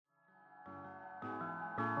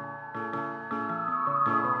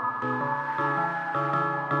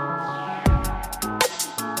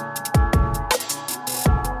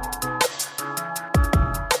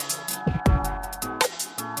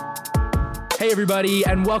Hey, everybody,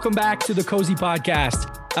 and welcome back to the Cozy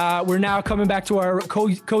Podcast. We're now coming back to our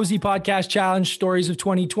Cozy Podcast Challenge, Stories of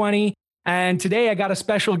 2020. And today I got a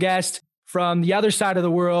special guest from the other side of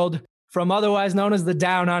the world, from otherwise known as the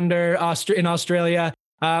Down Under in Australia,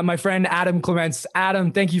 my friend Adam Clements.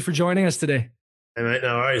 Adam, thank you for joining us today. Hey, mate,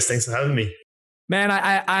 no worries. Thanks for having me. Man,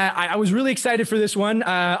 I was really excited for this one.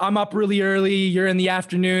 I'm up really early. You're in the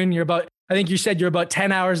afternoon. I think you said you're about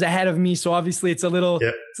 10 hours ahead of me. So obviously it's a little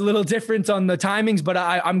different on the timings, but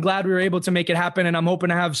I'm glad we were able to make it happen. And I'm hoping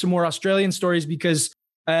to have some more Australian stories because,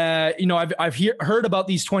 I've heard about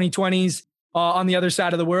these 2020s on the other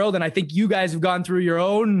side of the world. And I think you guys have gone through your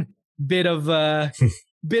own bit of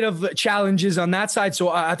challenges on that side. So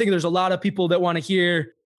I think there's a lot of people that want to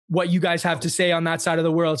hear what you guys have to say on that side of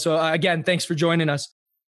the world. So again, thanks for joining us.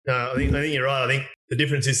 No, I think you're right. I think the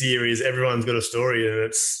difference this year is everyone's got a story,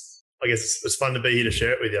 and I guess it's fun to be here to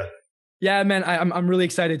share it with you. Yeah, man, I'm really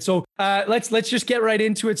excited. So let's just get right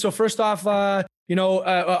into it. So first off,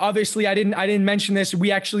 obviously I didn't mention this. We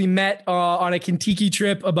actually met on a Kentucky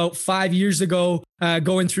trip about 5 years ago,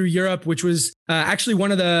 going through Europe, which was actually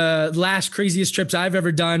one of the last craziest trips I've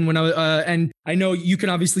ever done. When I was, and I know you can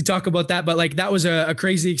obviously talk about that, but like that was a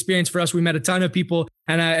crazy experience for us. We met a ton of people,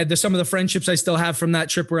 and some of the friendships I still have from that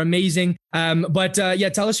trip were amazing. But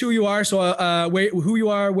tell us who you are. So who you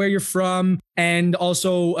are, where you're from, and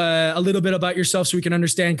also a little bit about yourself, so we can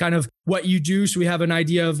understand kind of what you do, so we have an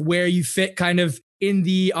idea of where you fit kind of in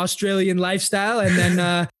the Australian lifestyle, and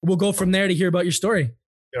then we'll go from there to hear about your story.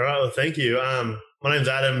 All right. Well, thank you. My name's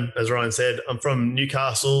Adam, as Ryan said. I'm from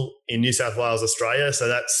Newcastle in New South Wales, Australia. So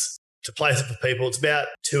that's to place it for people. It's about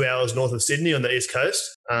 2 hours north of Sydney on the east coast.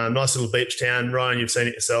 Nice little beach town. Ryan, you've seen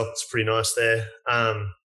it yourself. It's pretty nice there.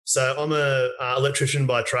 So I'm an electrician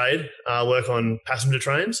by trade. I work on passenger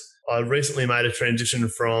trains. I recently made a transition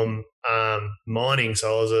from mining.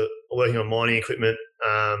 So I was working on mining equipment,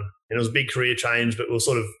 and it was a big career change, but we'll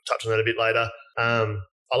sort of touch on that a bit later.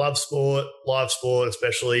 I love sport, live sport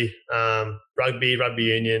especially, rugby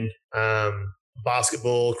union,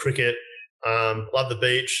 basketball, cricket. Love the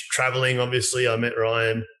beach, traveling. Obviously, I met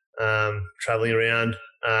Ryan traveling around.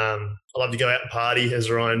 I love to go out and party, as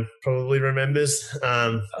Ryan probably remembers.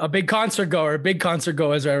 A big concert goer,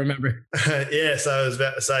 as I remember. Yeah, so I was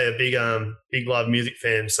about to say a big live music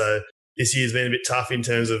fan. So this year's been a bit tough in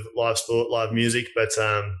terms of live sport, live music, but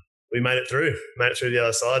we made it through the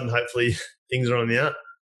other side, and hopefully things are on the up.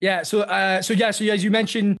 Yeah. So as you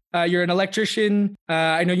mentioned, you're an electrician.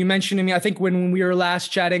 I know you mentioned to me, I think when we were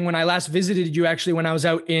last chatting, when I last visited you, actually, when I was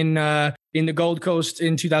out in the Gold Coast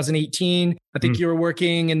in 2018, I think you were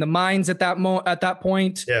working in the mines at that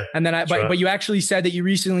point. Yeah. And then but you actually said that you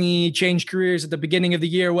recently changed careers at the beginning of the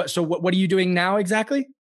year. What are you doing now exactly?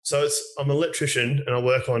 So I'm an electrician, and I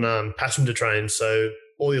work on passenger trains. So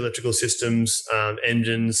all the electrical systems,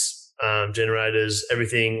 engines, generators,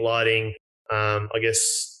 everything, lighting, I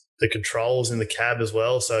guess the controls in the cab as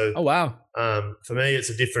well. So, oh wow, for me,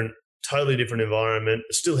 it's a totally different environment.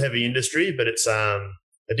 It's still heavy industry, but it's a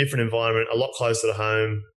different environment, a lot closer to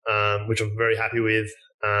home, which I'm very happy with.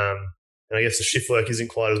 And I guess the shift work isn't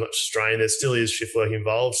quite as much strain. There still is shift work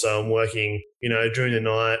involved. So I'm working, during the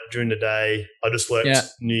night, during the day. I just worked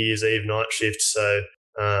New Year's Eve night shift. So,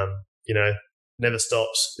 never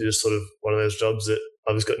stops. It's just sort of one of those jobs that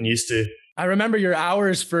I've just gotten used to. I remember your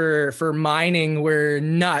hours for mining were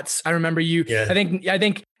nuts. I remember you. Yeah. I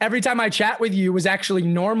think every time I chat with you was actually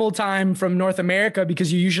normal time from North America,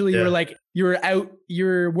 because you usually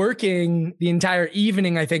you're working the entire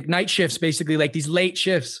evening. I think night shifts, basically like these late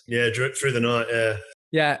shifts. Yeah, through the night. Yeah.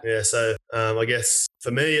 Yeah. Yeah. So I guess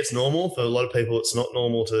for me, it's normal. For a lot of people, it's not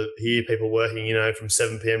normal to hear people working, from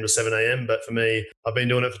 7 p.m. to 7 a.m. But for me, I've been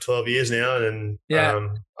doing it for 12 years now, and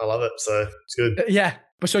I love it. So it's good. Yeah.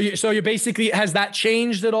 So you're basically, has that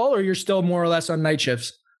changed at all, or you're still more or less on night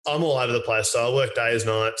shifts? I'm all over the place. So I work days,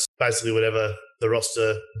 nights, basically whatever the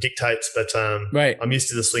roster dictates. But right. I'm used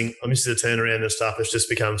to the swing. I'm used to the turnaround and stuff. It's just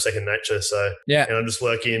become second nature. So yeah. And I'm just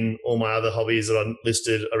working all my other hobbies that I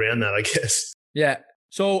listed around that, I guess. Yeah.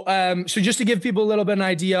 So just to give people a little bit of an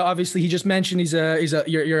idea, obviously he just mentioned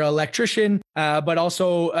you're an electrician, but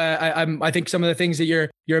also I think some of the things that you're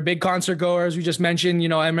a big concert goer, as we just mentioned.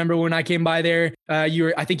 I remember when I came by there,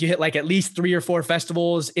 I think you hit like at least 3 or 4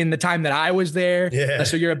 festivals in the time that I was there. Yeah.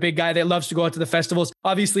 So you're a big guy that loves to go out to the festivals.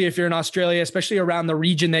 Obviously, if you're in Australia, especially around the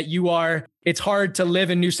region that you are, it's hard to live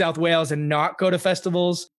in New South Wales and not go to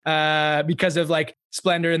festivals because of like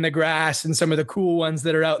Splendor in the Grass and some of the cool ones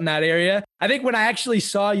that are out in that area. I think when I actually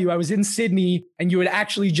saw you, I was in Sydney, and you had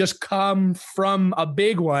actually just come from a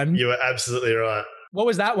big one. You were absolutely right. What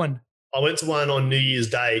was that one? I went to one on New Year's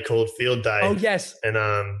Day called Field Day. Oh, yes.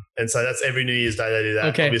 And so that's every New Year's Day they do that.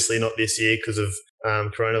 Okay. Obviously not this year because of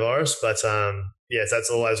coronavirus, but yes, that's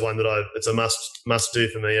always one that it's a must do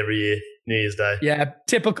for me every year, New Year's Day. Yeah,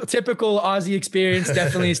 typical Aussie experience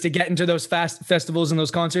definitely is to get into those festivals and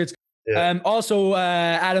those concerts. Yeah. Also,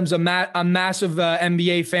 Adam's a massive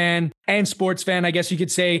NBA fan and sports fan, I guess you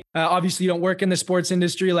could say. Obviously, you don't work in the sports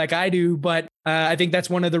industry like I do, but I think that's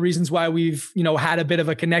one of the reasons why we've, had a bit of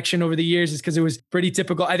a connection over the years is because it was pretty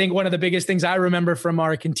typical. I think one of the biggest things I remember from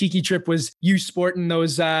our Kentucky trip was you sporting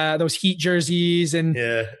those Heat jerseys and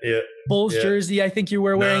Bulls jersey. I think you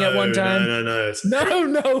were wearing at one time. No.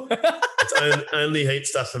 No. It's only Heat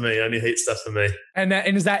stuff for me. Only Heat stuff for me. And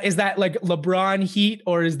is that like LeBron Heat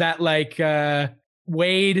or is that like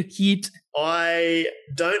Wade Heat? I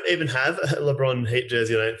don't even have a LeBron Heat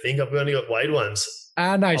jersey. I don't think I've only got Wade ones.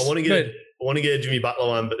 Nice. I want to get a Jimmy Butler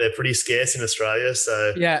one, but they're pretty scarce in Australia.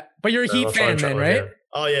 So yeah, but you're a Heat fan then, right? Down.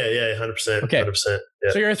 Oh yeah, 100%. Okay, 100%.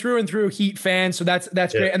 Yeah. So you're a through and through Heat fan, so that's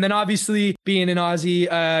great. And then obviously being an Aussie,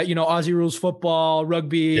 Aussie rules football,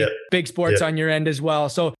 rugby, big sports on your end as well.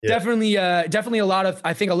 So definitely a lot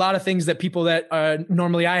of things that people that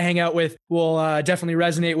normally I hang out with will definitely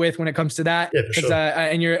resonate with when it comes to that. Yeah, for sure.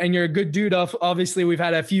 And you're a good dude. Obviously, we've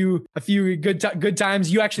had a few good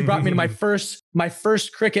times. You actually brought me to my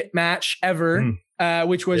first cricket match ever.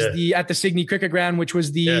 Which was at the Sydney Cricket Ground, which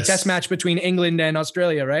was the test match between England and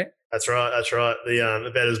Australia, right? That's right.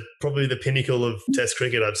 That is probably the pinnacle of Test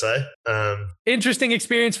cricket, I'd say. Interesting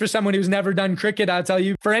experience for someone who's never done cricket, I'll tell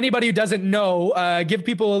you. For anybody who doesn't know, give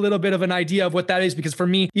people a little bit of an idea of what that is, because for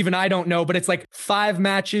me, even I don't know, but it's like 5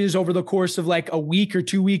 matches over the course of like a week or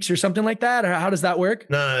 2 weeks or something like that. Or how does that work?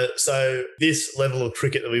 No, so this level of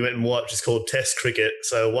cricket that we went and watched is called Test cricket.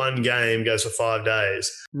 So one game goes for 5 days.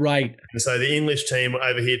 Right. And so the English team were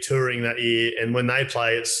over here touring that year, and when they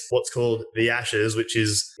play, it's what's called the Ashes, which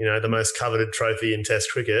is, the most coveted trophy in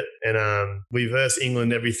Test cricket. And we verse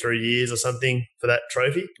England every 3 years or something for that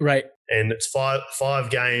trophy. Right. And it's five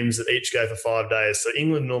games that each go for 5 days. So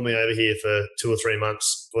England normally over here for 2 or 3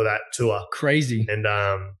 months for that tour. Crazy. And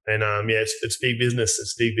it's big business.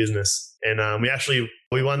 It's big business. And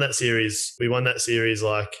we won that series. We won that series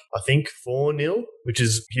like I think 4-0, which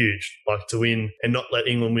is huge. Like to win and not let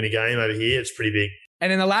England win a game over here, it's pretty big.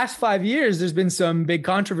 And in the last 5 years, there's been some big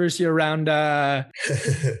controversy around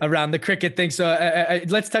around the cricket thing. So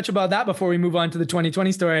let's touch about that before we move on to the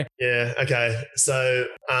 2020 story. Yeah. Okay. So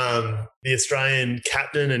the Australian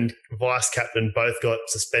captain and vice captain both got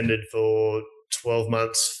suspended for 12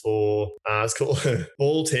 months for it's called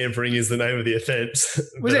ball tampering is the name of the offence.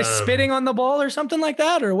 Was it spitting on the ball or something like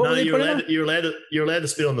that, or what? No, were they you're allowed to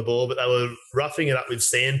spit on the ball, but they were roughing it up with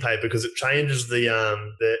sandpaper because it changes the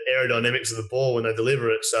aerodynamics of the ball when they deliver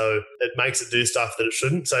it, so it makes it do stuff that it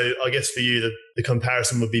shouldn't. So I guess for you the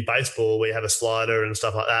comparison would be baseball, where you have a slider and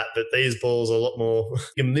stuff like that, but these balls are a lot more.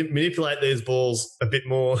 You can manipulate these balls a bit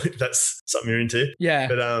more if that's something you're into. Yeah,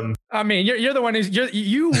 but I mean, you're the one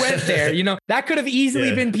you went there. That could have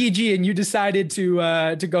easily been PG, and you decided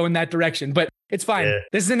to go in that direction. But it's fine. Yeah.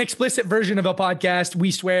 This is an explicit version of a podcast.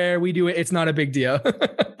 We swear, we do it. It's not a big deal.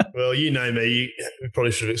 Well, you know me. We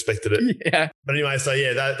probably should have expected it. Yeah. But anyway, so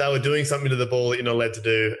they were doing something to the ball that you're not allowed to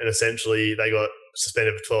do, and essentially they got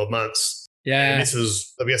suspended for 12 months. Yeah. And this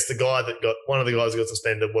was, I guess, one of the guys that got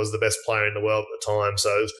suspended was the best player in the world at the time. So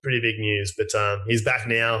it was pretty big news. But he's back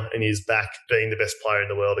now, and he's back being the best player in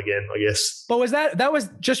the world again, I guess. But that was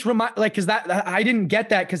just because I didn't get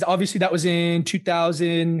that, because obviously that was in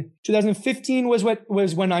 2015 was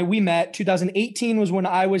when we met. 2018 was when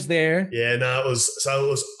I was there. Yeah, no, it was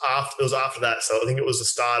after that. So I think it was the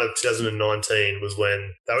start of 2019 was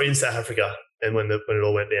when they were in South Africa and when it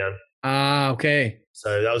all went down. Ah, okay.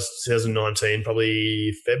 So that was 2019,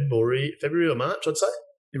 probably February or March, I'd say.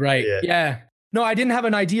 Right. Yeah. No, I didn't have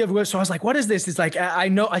an idea of what, so I was like, what is this? It's like, I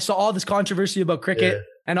know I saw all this controversy about cricket. Yeah.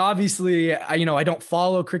 And obviously, I don't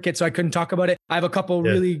follow cricket, so I couldn't talk about it. I have a couple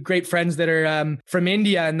really great friends that are from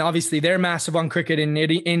India, and obviously they're massive on cricket in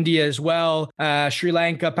India as well. Sri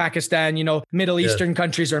Lanka, Pakistan, Middle Eastern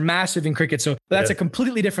countries are massive in cricket. So that's a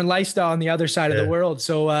completely different lifestyle on the other side of the world.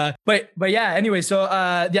 So, but yeah, anyway, so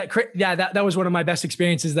that was one of my best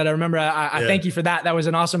experiences that I remember. I thank you for that. That was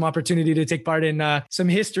an awesome opportunity to take part in some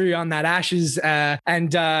history on that Ashes.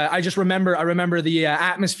 And I just remember the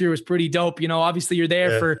atmosphere was pretty dope. Obviously you're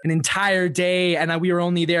there for an entire day, and we were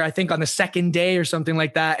only there I think on the second day or something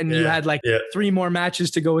like that, and you had 3 more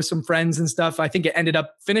matches to go with some friends and stuff. I think it ended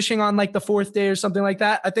up finishing on like the 4th day or something like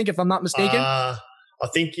that, I think, if I'm not mistaken. I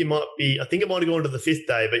think it might have gone to the 5th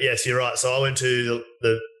day, but yes, you're right. So I went to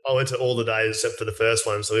all the days except for the first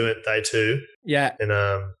one, so we went day 2. Yeah.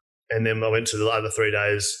 And then I went to the other 3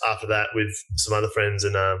 days after that with some other friends.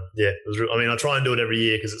 And it was I try and do it every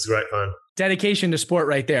year because it's great fun. Dedication to sport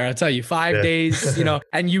right there. I'll tell you, 5 days,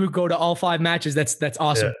 and you would go to all 5 matches. That's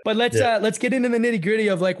awesome. Yeah. But let's get into the nitty gritty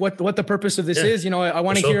of like what the purpose of this is. I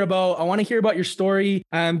want to hear about your story.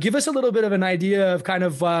 Give us a little bit of an idea of kind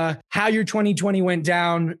of how your 2020 went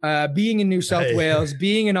down, being in New South Wales,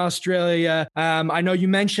 being in Australia. I know you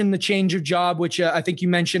mentioned the change of job, which I think you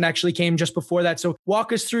mentioned actually came just before that. So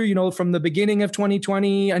walk us through, from the beginning of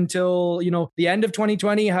 2020 until, the end of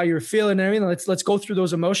 2020, how you're feeling and everything. Let's go through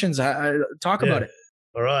those emotions. Talk about it.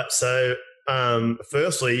 All right. So,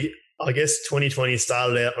 firstly, I guess 2020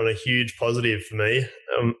 started out on a huge positive for me,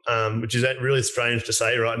 which is really strange to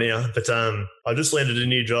say right now. But I just landed a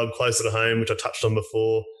new job closer to home, which I touched on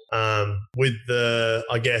before, with the,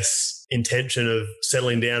 I guess, intention of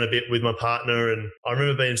settling down a bit with my partner. And I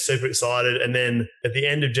remember being super excited. And then at the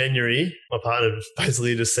end of January, my partner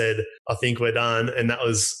basically just said, I think we're done. And that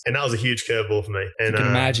was a huge curveball for me. And, you can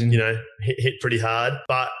imagine, hit pretty hard.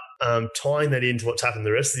 But tying that into what's happened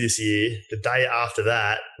the rest of this year, the day after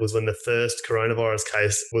that was when the first coronavirus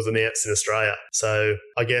case was announced in Australia. So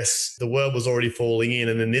I guess the world was already falling in,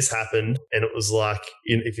 and then this happened, and it was like,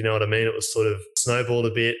 if you know what I mean, it was sort of snowballed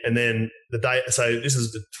a bit. And then the day, so this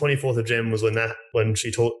is the 24th of Jan was when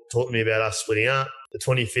she taught me about us splitting up. The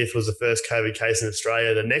 25th was the first COVID case in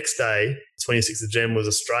Australia. The next day, 26th of Jan, was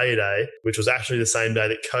Australia Day, which was actually the same day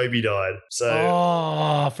that Kobe died.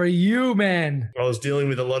 So, for you, man, I was dealing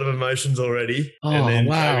with a lot of emotions already, and then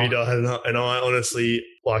Kobe died, and I honestly,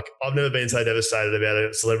 I've never been so devastated about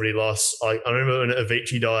a celebrity loss. I remember when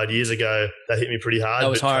Avicii died years ago, that hit me pretty hard. That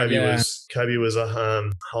was hard. Kobe was a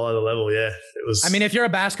whole other level. Yeah, it was. I mean, if you're a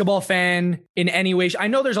basketball fan in any way, I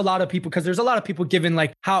know there's a lot of people, because there's a lot of people giving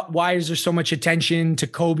why is there so much attention to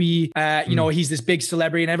Kobe? He's this big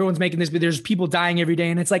celebrity and everyone's making this, but there's people dying every day.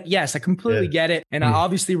 And it's like, yes, I completely get it. And I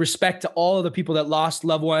obviously respect to all of the people that lost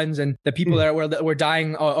loved ones and the people that were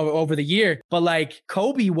dying over the year. But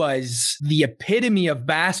Kobe was the epitome of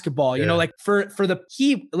basketball,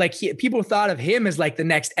 people thought of him as the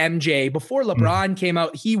next MJ. Before LeBron came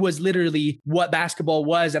out, he was literally what basketball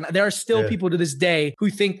was. And there are still people to this day who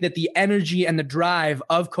think that the energy and the drive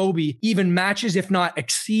of Kobe even matches, if not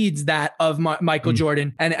exceeds, that of Michael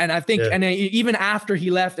Jordan. And I think, and even after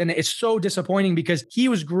he left, and it's so disappointing because he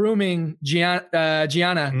was grooming Gianna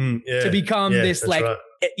to become this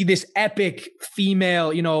this epic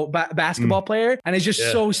female, basketball player. And it's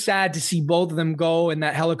just so sad to see both of them go in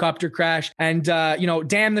that helicopter crash. And,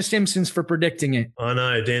 damn the Simpsons for predicting it. I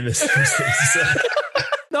know, damn the Simpsons.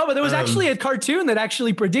 No, but there was actually a cartoon that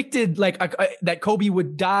actually predicted that Kobe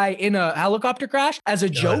would die in a helicopter crash as a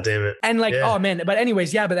joke. Oh, damn it. And oh man, but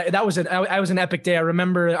anyways, but that was an epic day. I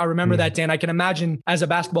remember that day, and I can imagine as a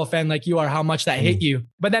basketball fan like you are how much that hit you.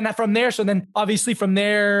 But then from there, obviously from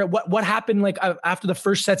there, what happened after the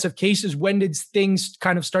first sets of cases? When did things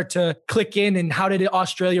kind of start to click in, and how did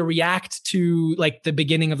Australia react to the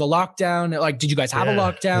beginning of the lockdown? Did you guys have a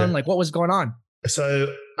lockdown? What was going on?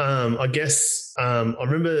 So I guess I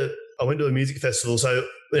remember I went to a music festival. So,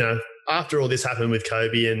 after all this happened with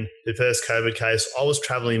Kobe and the first COVID case, I was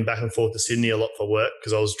traveling back and forth to Sydney a lot for work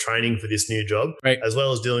because I was training for this new job, as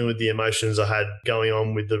well as dealing with the emotions I had going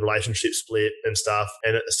on with the relationship split and stuff.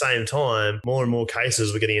 And at the same time, more and more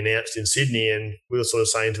cases were getting announced in Sydney, and we were sort of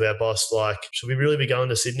saying to our boss, should we really be going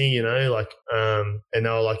to Sydney, and they were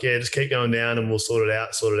like, yeah, just keep going down and we'll sort it out.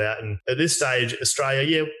 And at this stage,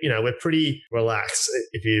 Australia, we're pretty relaxed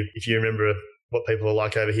if you remember what people are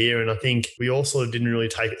like over here. And I think we all sort of didn't really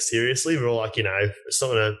take it seriously. We were all like,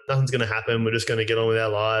 nothing's going to happen. We're just going to get on with our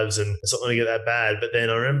lives and it's not going to get that bad. But then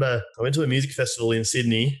I remember I went to a music festival in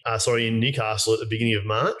in Newcastle at the beginning of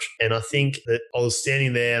March. And I think that I was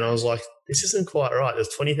standing there and I was like, this isn't quite right. There's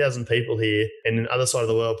 20,000 people here, and in the other side of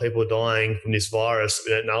the world, people are dying from this virus that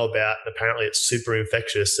we don't know about. And apparently it's super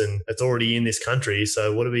infectious and it's already in this country.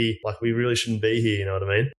 So what are we we really shouldn't be here. You know what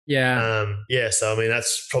I mean? Yeah. So, I mean,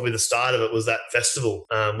 that's probably the start of it, was that festival,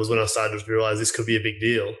 was when I started to realize this could be a big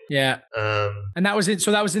deal. Yeah. And that was it.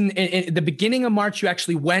 So that was in the beginning of March, you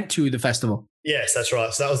actually went to the festival. Yes, that's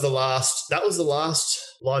right. So that was the last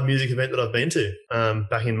live music event that I've been to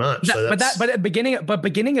back in March.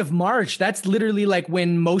 Beginning of March, that's literally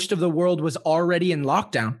when most of the world was already in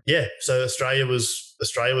lockdown. Yeah. So Australia was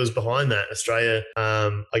behind that. Australia,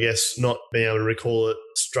 I guess not being able to recall it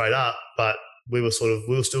straight up, but we were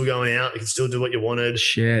still going out. You could still do what you wanted.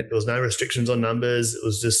 Shit. There was no restrictions on numbers. It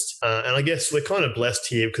was just, and I guess we're kind of blessed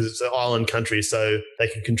here because it's an island country, so they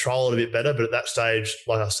can control it a bit better. But at that stage,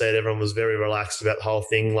 like I said, everyone was very relaxed about the whole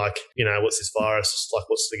thing. What's this virus?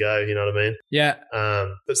 What's the go? You know what I mean? Yeah.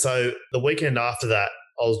 But so the weekend after that,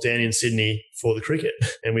 I was down in Sydney for the cricket,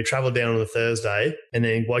 and we travelled down on the Thursday and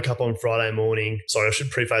then woke up on Friday morning. Sorry, I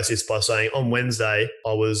should preface this by saying on Wednesday,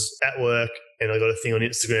 I was at work and I got a thing on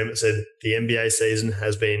Instagram that said the NBA season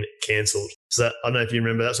has been cancelled. So I don't know if you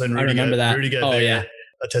remember, that's when Rudy Gobert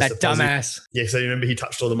tested that positive. dumbass. Yeah, so you remember he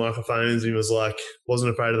touched all the microphones and he was like,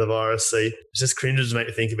 wasn't afraid of the virus. See, it's just cringes to make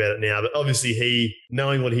me think about it now. But obviously he,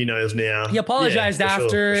 knowing what he knows now. He apologized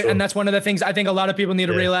after. For sure. And that's one of the things I think a lot of people need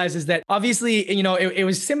to realize is that obviously, you know, it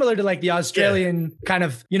was similar to like the Australian kind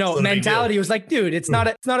of, you know, mentality. It was like, dude, it's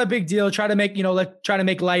not a big deal. Try to make, you know, try to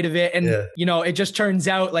make light of it. And, you know, it just turns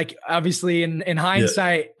out like, obviously in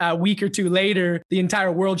hindsight, a week or two later, the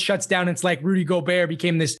entire world shuts down. It's like Rudy Gobert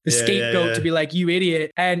became the scapegoat to be like, you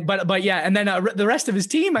idiot. And, but yeah. And then the rest of his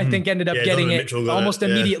team, I think ended up getting it almost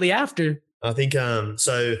immediately after. I think,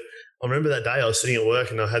 so I remember that day I was sitting at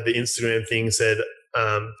work and I had the Instagram thing said,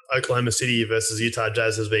 Oklahoma City versus Utah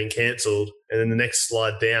Jazz has been cancelled. And then the next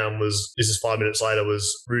slide down was, this is 5 minutes later,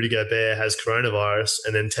 was Rudy Gobert has coronavirus.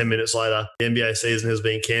 And then 10 minutes later, the NBA season has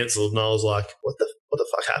been cancelled. And I was like, what the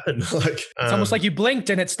fuck happened? Like, it's almost like you blinked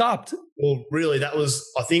and it stopped. Well, really, that was,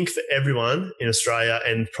 I think for everyone in Australia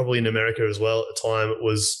and probably in America as well at the time, that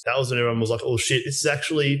was when everyone was like, oh shit, this is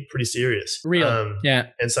actually pretty serious. Real.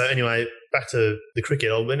 And so anyway, back to the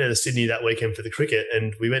cricket. I went down to Sydney that weekend for the cricket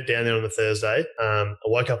and we went down there on the Thursday. I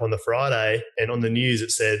woke up on the Friday and on the news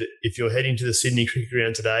it said, if you're heading to the Sydney cricket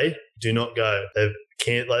ground today, do not go. They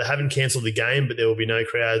haven't cancelled the game, but there will be no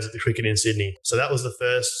crowds at the cricket in Sydney. So that was the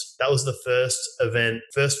first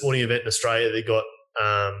sporting event in Australia that got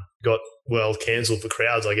cancelled for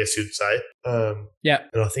crowds, I guess you'd say. And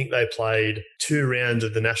I think they played 2 rounds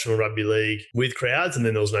of the National Rugby League with crowds, and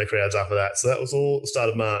then there was no crowds after that. So that was all the start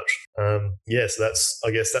of March. So that's, I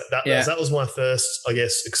guess that was my first, I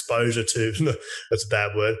guess, exposure to, that's a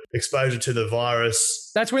bad word, exposure to the virus.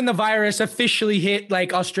 That's when the virus officially hit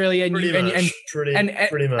like Australia and pretty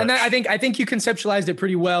much. And I think you conceptualized it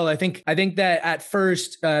pretty well. I think that at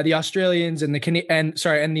first the Australians and the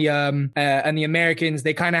Americans,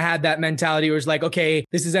 they kind of had that mentality where it's like, okay,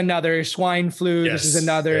 this is another swine flu, this is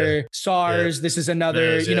another SARS, this is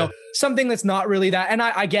another, you know, something that's not really that. And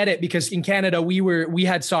I get it because in Canada we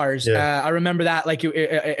had SARS. I remember that like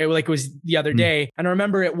it was the other day, and I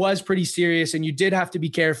remember it was pretty serious, and you did have to be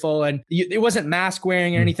careful, and it wasn't mask wearing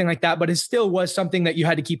or anything like that, but it still was something that you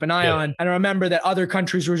had to keep an eye on. And I remember that other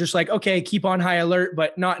countries were just like, okay, keep on high alert,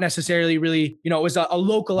 but not necessarily really, you know, it was a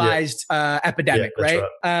localized epidemic, right?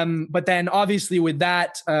 But then obviously with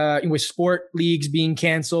that, with sport leagues being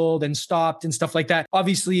canceled and stopped and stuff like that,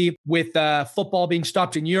 obviously with football being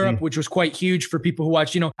stopped in Europe, which was quite huge for people who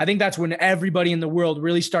watch, you know, I think that's when everybody in the world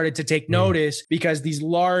really started to take notice, because these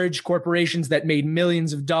large corporations that made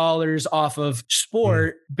millions of dollars off of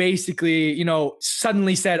sport basically, you know,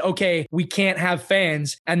 suddenly said, okay, we can't have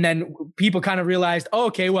fans. And then people kind of realized, oh,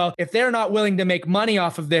 okay, well, if they're not willing to make money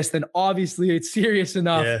off of this, then obviously it's serious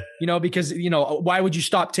enough, you know, because, you know, why would you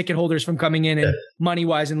stop ticket holders from coming in and money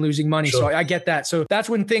wise and losing money? So I get that. So that's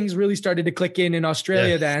when things really started to click in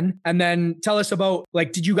Australia then. And then tell us about,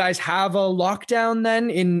 like, did you guys have a lockdown then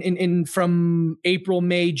in from April,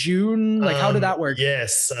 May, June? Like, how did that work?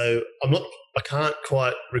 Yes. So I can't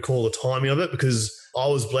quite recall the timing of it because I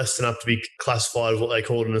was blessed enough to be classified as what they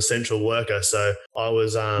called an essential worker. So I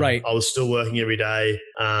was I was still working every day.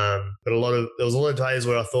 But there was a lot of days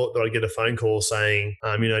where I thought that I'd get a phone call saying,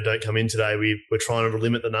 you know, don't come in today. We're trying to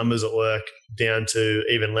limit the numbers at work down to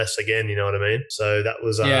even less again, you know what I mean? So that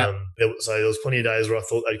was, so there was plenty of days where I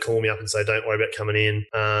thought they'd call me up and say, don't worry about coming in.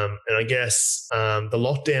 And I guess the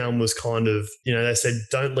lockdown was kind of, you know, they said,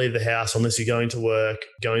 don't leave the house unless you're going to work,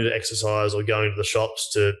 going to exercise or going to the shops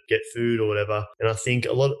to get food or whatever. And I think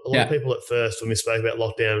a lot of people at first, when we spoke about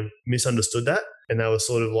lockdown, misunderstood that. And they were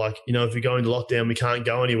sort of like, you know, if we go into lockdown, we can't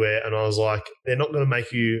go anywhere. And I was like, they're not going to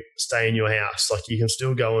make you stay in your house. Like, you can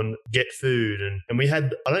still go and get food. And we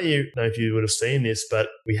had, I don't know if you would have seen this, but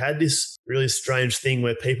we had this really strange thing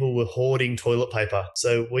where people were hoarding toilet paper.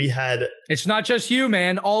 So we had... It's not just you,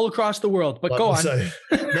 man, all across the world. But go on. So,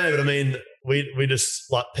 no, but I mean... We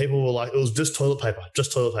just, like, people were like, it was just toilet paper.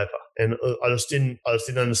 And I just didn't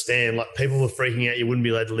understand. Like, people were freaking out you wouldn't be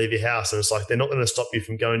allowed to leave your house. And it's like, they're not going to stop you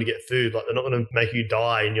from going to get food. Like, they're not going to make you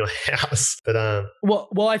die in your house. But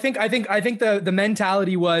well, I think the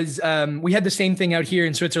mentality was, we had the same thing out here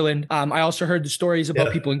in Switzerland. I also heard the stories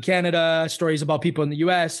about people in Canada, stories about people in the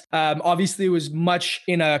US. Obviously it was much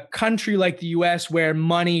in a country like the US where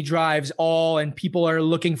money drives all, and people are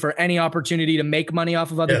looking for any opportunity to make money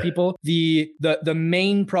off of other people. The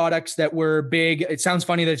main products that were big, it sounds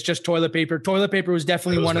funny that it's just toilet paper. Toilet paper was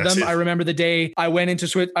definitely one of them. I remember the day I went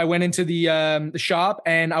into the shop,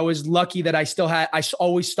 and I was lucky that I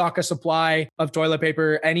always stock a supply of toilet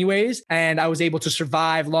paper anyways. And I was able to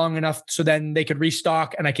survive long enough so then they could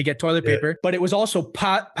restock and I could get toilet paper. But it was also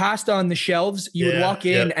pasta on the shelves. You would walk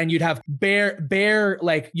in and you'd have bare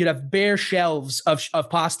shelves of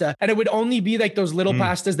pasta. And it would only be like those little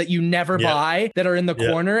pastas that you never buy that are in the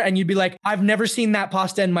corner. And you'd be like, I've never seen that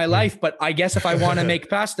pasta in my life, but I guess if I want to make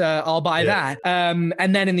pasta, I'll buy that.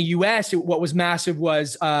 And then in the US, what was massive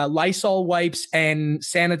was Lysol wipes and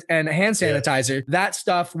hand sanitizer. That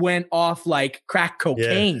stuff went off like crack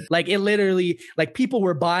cocaine. Like it literally, like people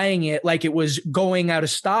were buying it like it was going out of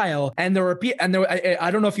style. And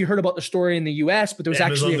I don't know if you heard about the story in the US, but there was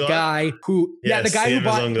actually a guy who,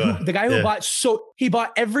 he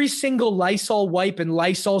bought every single Lysol wipe and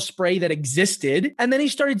Lysol spray that existed. And then he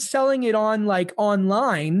started selling it on like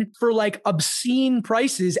online for like obscene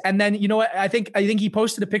prices. And then, you know what? I think he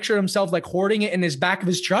posted a picture of himself like hoarding it in his back of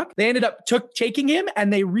his truck. They ended up taking him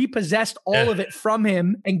and they repossessed all of it from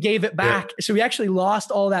him and gave it back. So he actually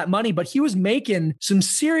lost all that money, but he was making some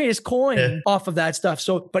serious coin off of that stuff.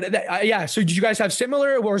 So, but so did you guys have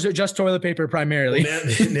similar, or was it just toilet paper primarily? Well,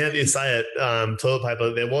 now that you say it, toilet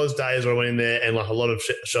paper, there was days where I went in there and like a lot of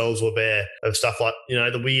shelves were bare of stuff like, you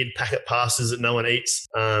know, the weird packet pastas that no one eats,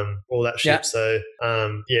 all that shit. So,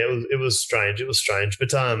 it was strange. It was strange.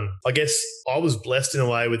 But I guess I was blessed in a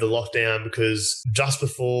way with the lockdown because just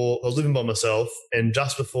before I was living by myself and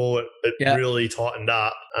just before it really tightened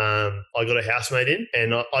up, I got a housemate in,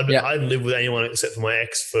 and I hadn't lived with anyone except for my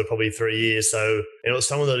ex for probably 3 years. So it was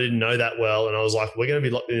someone that I didn't know that well. And I was like, we're going to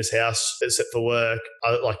be locked in this house except for work.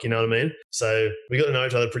 You know what I mean? So we got to know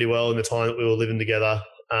each other pretty well in the time that we were living together.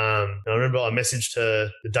 And I remember I messaged her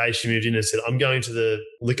the day she moved in and said, I'm going to the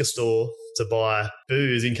liquor store to buy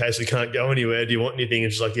booze in case we can't go anywhere. Do you want anything?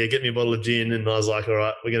 And she's like, yeah, get me a bottle of gin. And I was like, all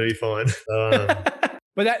right, we're going to be fine.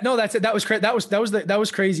 But that was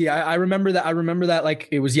crazy. I remember that like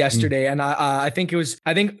it was yesterday. And I think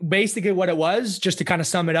basically what it was, just to kind of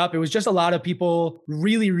sum it up, it was just a lot of people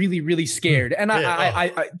really, really, really scared. And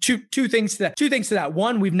two things to that.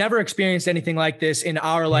 One, we've never experienced anything like this in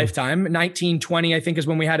our lifetime. 1920, I think, is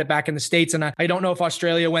when we had it back in the States. And I don't know if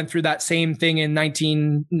Australia went through that same thing in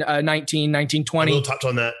 1920. We'll touch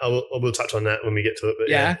on that. We'll touch on that when we get to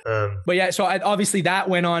it. But so obviously that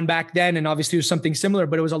went on back then, and obviously it was something similar.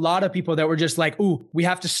 But it was a lot of people that were just like, ooh, we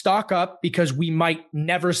have to stock up because we might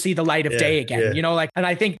never see the light of day again, you know, like, and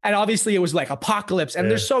obviously it was like apocalypse. And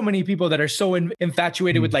there's so many people that are so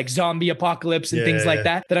infatuated with like zombie apocalypse and things like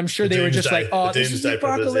that I'm sure they were just like, oh, this is the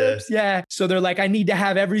apocalypse. So they're like, I need to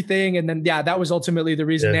have everything. And then, that was ultimately the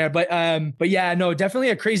reason there. But definitely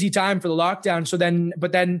a crazy time for the lockdown.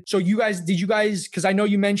 So you guys, cause I know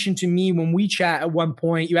you mentioned to me when we chat at one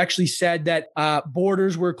point, you actually said that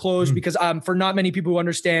borders were closed because for not many people who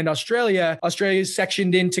understand Australia is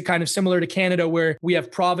sectioned into kind of similar to Canada, where we have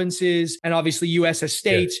provinces and obviously US has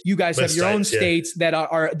states. You guys have your own states that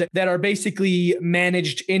are basically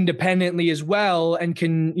managed independently as well and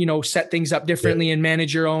can, you know, set things up differently and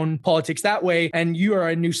manage your own politics that way. And you are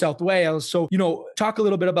in New South Wales. So, you know, talk a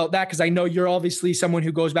little bit about that, because I know you're obviously someone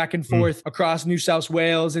who goes back and forth across New South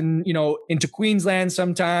Wales and, you know, into Queensland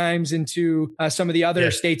sometimes, into some of the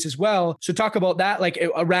other states as well. So talk about that, like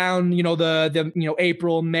around, you know, the you know,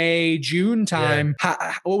 April, May, June time.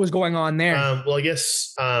 What was going on there? Well, I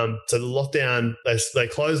guess so the lockdown, they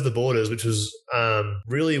closed the borders, which was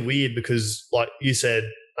really weird because, like you said,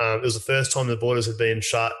 it was the first time the borders had been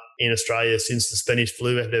shut in Australia since the Spanish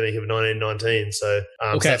flu epidemic of 1919. So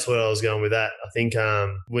that's where I was going with that. I think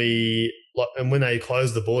and when they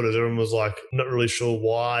closed the borders, everyone was like not really sure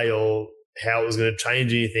why or how it was going to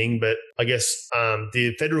change anything. But I guess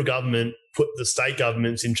the federal government put the state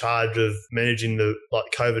governments in charge of managing the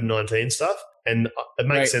COVID-19 stuff. And it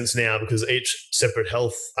makes sense now because each separate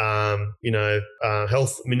health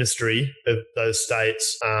ministry of those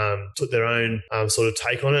states took their own sort of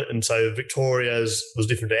take on it. And so Victoria's was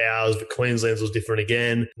different to ours, but Queensland's was different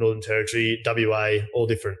again. Northern Territory, WA, all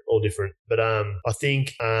different. But I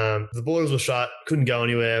think the borders were shut, couldn't go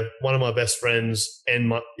anywhere. One of my best friends and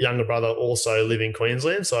my younger brother also live in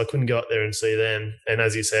Queensland, so I couldn't go up there and see them. And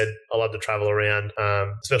as you said, I love to travel around,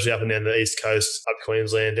 especially up and down the East Coast, up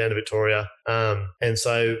Queensland, down to Victoria. And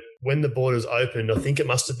so when the borders opened, I think it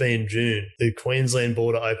must have been June, the Queensland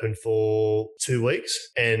border opened for 2 weeks.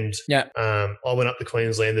 And I went up to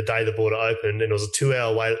Queensland the day the border opened, and it was a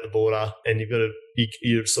 2-hour wait at the border. And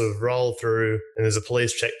you sort of roll through, and there's a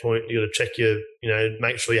police checkpoint. You got to check your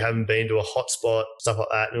make sure you haven't been to a hot spot, stuff like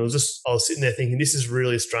that. And I was sitting there thinking, this is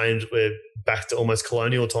really strange that we're back to almost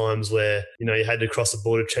colonial times where, you had to cross a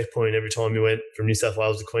border checkpoint every time you went from New South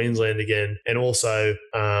Wales to Queensland again. And also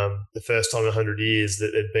the first time in 100 years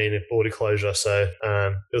that there'd been a border closure. So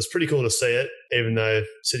it was pretty cool to see it, even though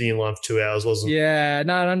sitting in line for 2 hours wasn't. Yeah,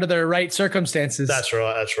 not under the right circumstances. That's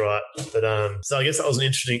right. But so I guess that was an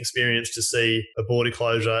interesting experience to see a border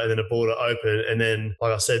closure and then a border open. And then,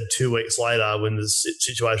 like I said, 2 weeks later, when the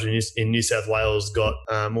situation in New South Wales got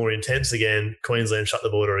more intense again, Queensland shut the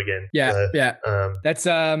border again. Yeah, that's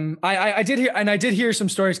I did hear some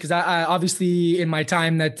stories because I obviously in my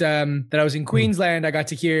time that I was in Queensland, I got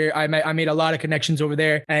to hear I made a lot of connections over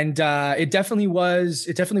there, and it definitely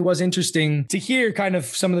was interesting to hear kind of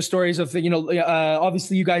some of the stories of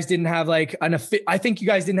obviously you guys didn't have like I think you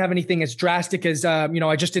guys didn't have anything as drastic as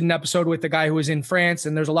I just did an episode with the guy who was in France,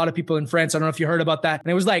 and there's a lot of people in France. I don't know if you heard about that, and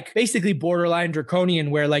it was like basically borderline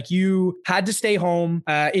draconian where like you had to stay home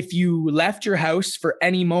if you left your house for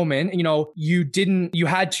any moment. You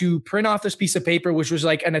had to print off this piece of paper, which was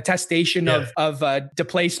like an attestation of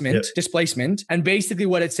displacement. And basically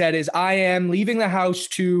what it said is, I am leaving the house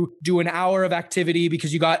to do an hour of activity,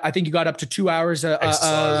 because I think you got up to 2 hours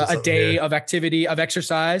a day of activity, of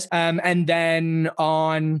exercise. And then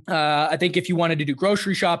on, I think if you wanted to do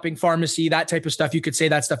grocery shopping, pharmacy, that type of stuff, you could say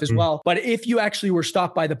that stuff as well. But if you actually were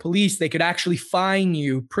stopped by the police, they could actually fine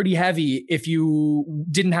you pretty heavy if you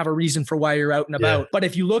didn't have a reason for why you're out and about. But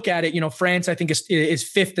if you look at it, France, I think is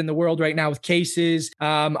fifth in the world right now with cases.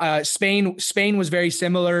 Spain was very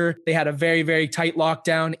similar. They had a very, very tight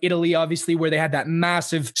lockdown. Italy, obviously, where they had that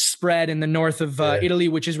massive spread in the north of Italy,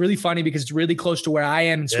 which is really funny because it's really close to where I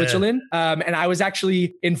am in Switzerland. And I was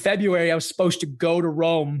actually in February, I was supposed to go to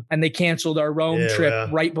Rome, and they canceled our Rome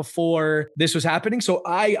trip right before this was happening. So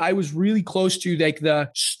I was really close to like the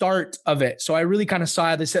start of it. So I really kind of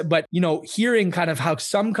saw this, but hearing kind of how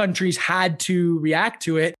some countries had to react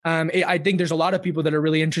to it, I think there's a lot of people that are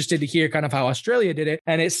really interested to hear kind of how Australia did it.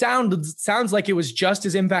 And it sounds like it was just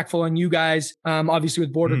as impactful on you guys, obviously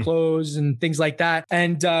with border closed and things like that.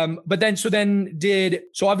 And,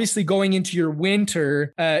 so obviously going into your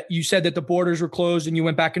winter, you said that the borders were closed and you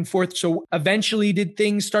went back and forth. So eventually did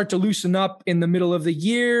things start to loosen up in the middle of the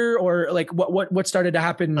year, or like what started to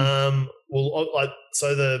happen? When I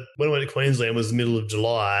went to Queensland was the middle of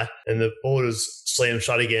July, and the borders slammed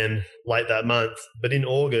shut again late that month. But in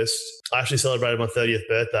August, I actually celebrated my 30th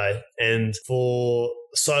birthday, and for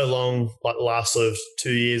so long, like the last sort of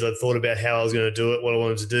 2 years, I'd thought about how I was going to do it, what I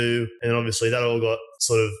wanted to do, and then obviously that all got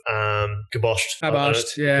sort of kiboshed.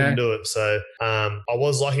 Couldn't do it. So I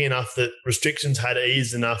was lucky enough that restrictions had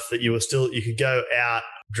eased enough that you could go out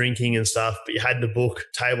drinking and stuff, but you had to book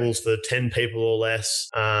tables for 10 people or less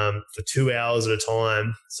for 2 hours at a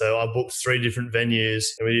time. So I booked 3 different venues,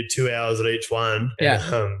 and we did 2 hours at each one.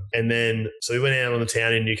 And then so we went out on the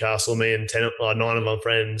town in Newcastle, me and 9 of my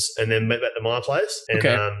friends, and then met back to my place. And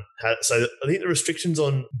so I think the restrictions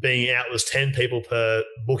on being out was 10 people per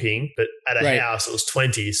booking, but at a house it was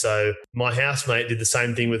 20. So my housemate did the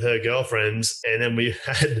same thing with her girlfriends, and then we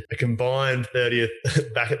had a combined 30th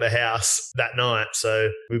back at the house that night. So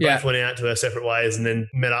we both went out to our separate ways and then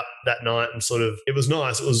met up that night, and sort of, it was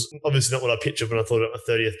nice. It was obviously not what I pictured when I thought about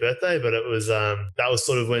my 30th birthday, but it was, that was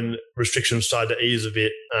sort of when restrictions started to ease a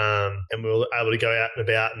bit, and we were able to go out and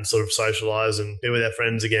about and sort of socialize and be with our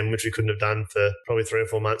friends again, which we couldn't have done for probably 3 or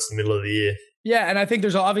 4 months in the middle of the year. Yeah, and I think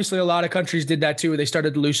there's obviously a lot of countries did that too, where they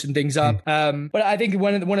started to loosen things up. But I think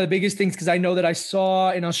one of the biggest things, because I know that I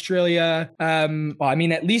saw in Australia,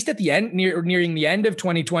 at least at the end, nearing the end of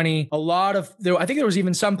 2020, I think there was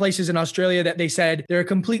even some places in Australia that they said they're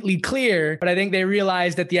completely clear, but I think they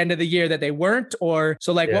realized at the end of the year that they weren't. What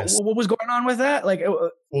was going on with that?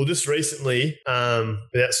 Well, just recently,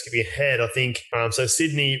 without skipping ahead, I think so.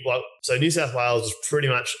 Sydney, so New South Wales was pretty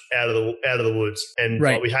much out of the woods, and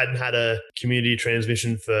we hadn't had a community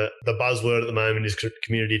transmission for the buzzword at the moment is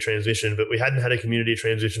community transmission, but we hadn't had a community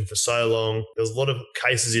transmission for so long. There was a lot of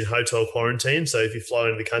cases in hotel quarantine. So if you fly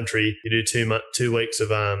into the country, you do 2 weeks of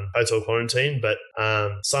hotel quarantine, but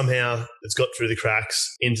somehow it's got through the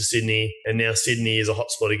cracks into Sydney, and now Sydney is a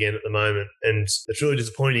hotspot again at the moment, and it's really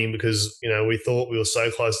disappointing because we thought we were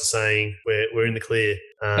so close to saying we're in the clear.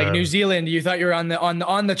 Like New Zealand, you thought you were on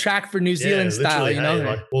the track for New Zealand style,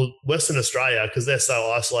 Western Australia, because they're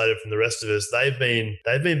so isolated from the rest of us, they've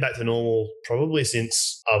been back to normal probably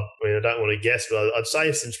since, I don't want to guess, but I'd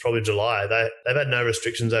say since probably July. They've had no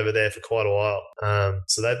restrictions over there for quite a while.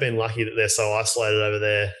 So they've been lucky that they're so isolated over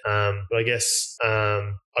there. But I guess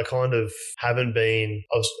I kind of haven't been.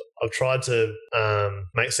 I've tried to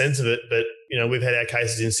make sense of it, but we've had our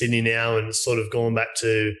cases in Sydney now, and it's sort of gone back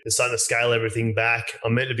to starting to scale everything back.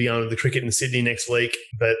 I'm meant to be going to the cricket in Sydney next week,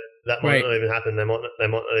 but that might not even happen. They might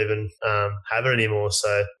not even have it anymore. So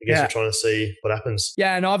I guess we're trying to see what happens.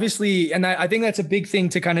 Yeah, and obviously, and I think that's a big thing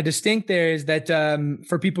to kind of distinct there is that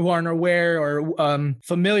for people who aren't aware or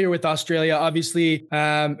familiar with Australia, obviously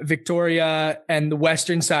Victoria and the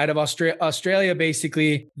western side of Australia,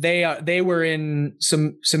 basically they were in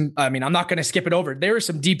some. I mean, I'm not going to skip it over. There was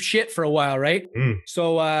some deep shit for a while, right?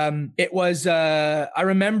 So it was. I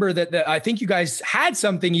remember that I think you guys had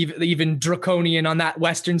something even draconian on that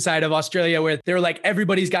western side of Australia where they were like,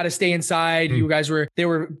 everybody's got to stay inside. They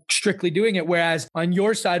were strictly doing it. Whereas on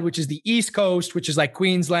your side, which is the East Coast, which is like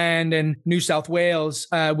Queensland and New South Wales,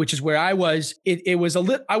 which is where I was, it was a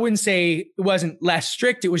little, I wouldn't say it wasn't less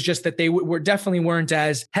strict. It was just that they definitely weren't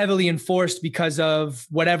as heavily enforced because of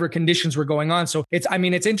whatever conditions were going on. So it's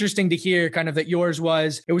interesting to hear kind of that yours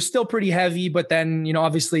it was still pretty heavy, but then,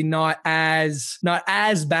 obviously not as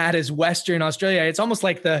bad as Western Australia. It's almost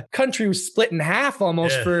like the country was split in half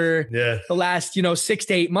almost for the last, 6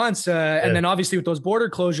 to 8 months. And then obviously with those border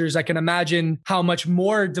closures, I can imagine how much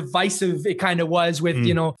more divisive it kind of was with,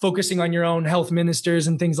 focusing on your own health ministers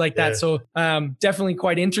and things like that. So definitely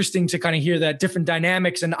quite interesting to kind of hear that different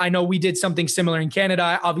dynamics. And I know we did something similar in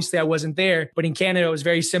Canada. Obviously I wasn't there, but in Canada it was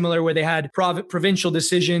very similar where they had provincial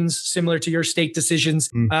decisions similar to your state decisions.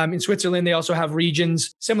 In Switzerland, they also have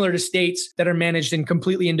regions similar to states that are managed in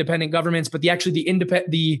completely independent governments, but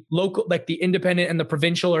the local, like the independent and the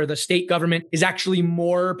provincial or the state government is actually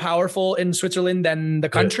more powerful in Switzerland than the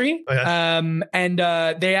country. And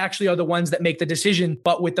they actually are the ones that make the decision.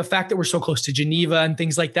 But with the fact that we're so close to Geneva and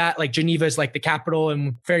things like that, like Geneva is like the capital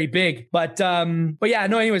and very big. But yeah,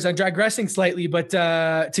 no, anyways, I'm digressing slightly, but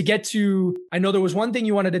to get to, I know there was one thing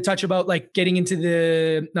you wanted to touch about, like getting into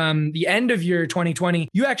the end of your 2020.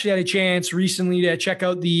 You actually had a chance recently to check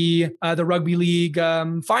out the rugby league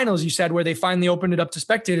finals, you said, where they finally opened it up to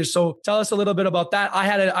spectators. So tell us a little bit about that. I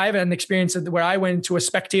have an experience where I went to a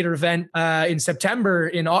spectator event in September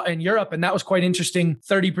in Europe, and that was quite interesting.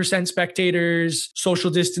 30% spectators,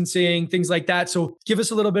 social distancing, things like that. So give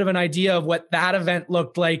us a little bit of an idea of what that event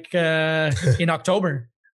looked like in October.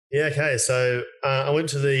 Yeah, okay. So I went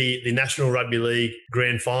to the National Rugby League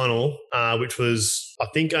Grand Final, which was, I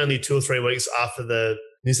think, only 2 or 3 weeks after the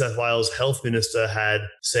New South Wales Health Minister had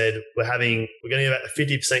said, we're going to have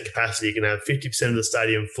 50% capacity. You can have 50% of the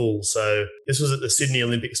stadium full. So this was at the Sydney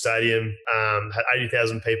Olympic Stadium, had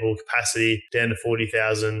 80,000 people capacity, down to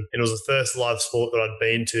 40,000. And it was the first live sport that I'd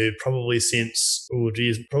been to probably since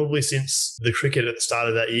the cricket at the start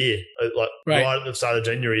of that year, right at the start of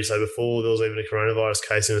January. So before there was even a coronavirus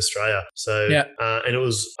case in Australia. So, and it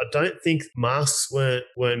was, I don't think masks weren't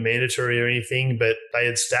mandatory or anything, but they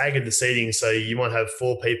had staggered the seating. So you might have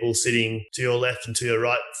 4 people sitting to your left and to your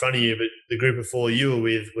right in front of you, but the group of 4 you were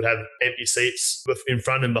with would have empty seats in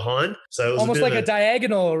front and behind. So it was almost like a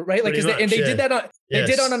diagonal, right? Like, they did that on, they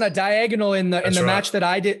did on a diagonal in the match that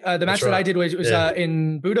I did. The match that I did was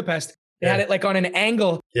in Budapest. They had it like on an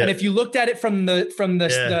angle. And if you looked at it from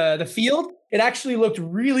the field, it actually looked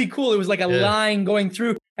really cool. It was like a line going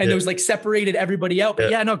through, and it was like separated everybody out.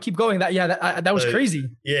 But keep going. That was crazy.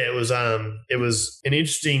 Yeah, it was an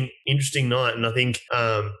interesting night, and I think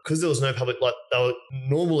because there was no public, like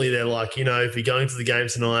normally they're like, if you're going to the game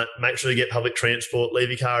tonight, make sure you get public transport, leave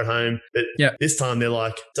your car at home. But this time they're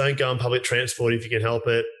like, don't go on public transport if you can help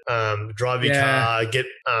it. Drive your car, get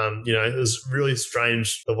it was really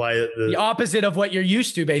strange the way that the opposite of what you're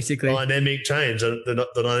used to, basically. Dynamic changed.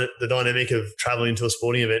 The dynamic of traveling to a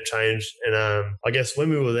sporting event changed. And I guess when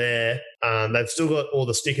we were there, they've still got all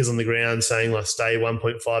the stickers on the ground saying like stay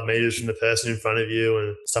 1.5 meters from the person in front of you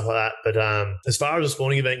and stuff like that. But as far as a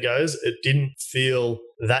sporting event goes, it didn't feel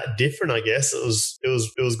that different. I guess it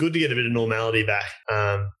was good to get a bit of normality back,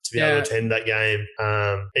 to be able to attend that game,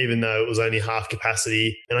 even though it was only half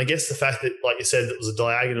capacity. And I guess the fact that, like you said, it was a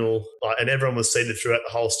diagonal, and everyone was seated throughout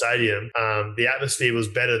the whole stadium, the atmosphere was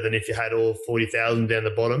better than if you had all 40,000 down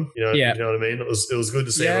the bottom. You know what I mean? It was good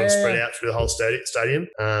to see everyone spread out through the whole stadium.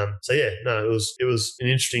 It was an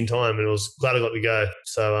interesting time, and I was glad I got to go.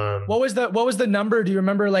 So what was the number? Do you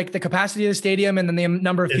remember like the capacity of the stadium and then the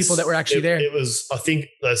number of people that were actually there? It was, I think,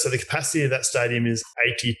 so the capacity of that stadium is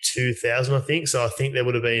 82,000, I think. So I think there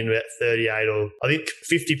would have been about 38, or I think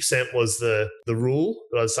 50% was the rule.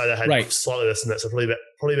 But I'd say they had slightly less than that. So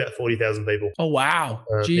probably about 40,000 people. Oh, wow.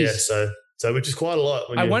 Jeez. So which is quite a lot.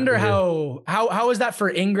 I wonder how is that for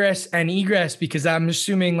ingress and egress? Because I'm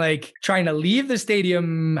assuming like trying to leave the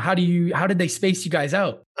stadium, how did they space you guys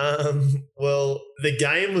out? Well, the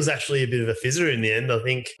game was actually a bit of a fizzer in the end. I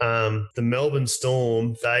think the Melbourne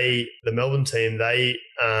Storm, the Melbourne team, they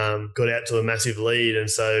got out to a massive lead, and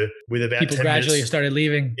so with about People 10 gradually minutes, started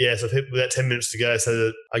leaving. yeah, so with about 10 minutes to go,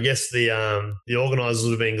 so I guess the organisers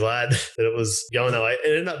would have been glad that it was going that way.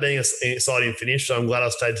 It ended up being an exciting finish, so I'm glad I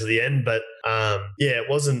stayed to the end. But yeah, it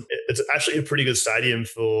wasn't. It's actually a pretty good stadium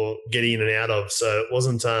for getting in and out of. So it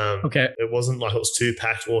wasn't. It wasn't like it was too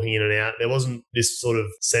packed walking in and out. There wasn't this sort of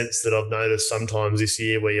sense that I've noticed sometimes this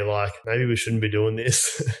year where you're like, maybe we shouldn't be doing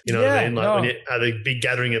this. You know what I mean? Like when you had a big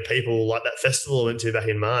gathering of people, like that festival I went to back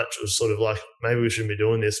in March, it was sort of like maybe we shouldn't be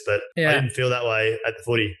doing this. But I didn't feel that way at the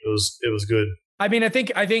footy. It was good. I mean, I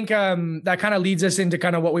think that kind of leads us into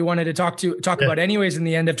kind of what we wanted to talk about anyways in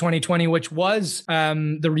the end of 2020, which was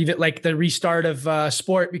the restart of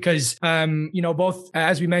sport, because both,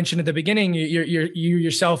 as we mentioned at the beginning, you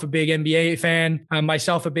yourself a big NBA fan,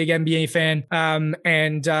 myself a big NBA fan,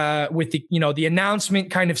 and with the announcement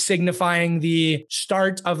kind of signifying the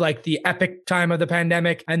start of like the epic time of the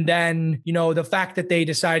pandemic, and then the fact that they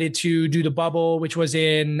decided to do the bubble, which was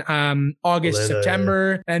in August,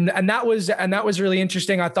 September, and that was really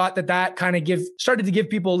interesting. I thought that kind of started to give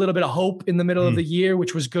people a little bit of hope in the middle of the year,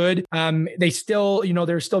 which was good. They still,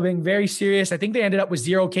 they're still being very serious. I think they ended up with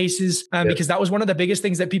 0 cases because that was one of the biggest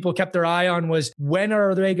things that people kept their eye on was, when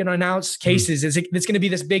are they going to announce cases? It's going to be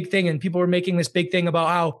this big thing. And people were making this big thing about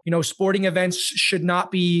how, sporting events should not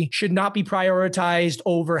be prioritized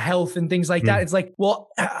over health and things like that. It's like, well,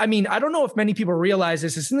 I mean, I don't know if many people realize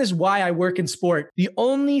this. Isn't this why I work in sport? The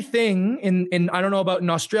only thing in I don't know about in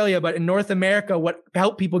Australia, but in North America, what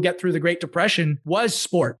helped people get through the Great Depression was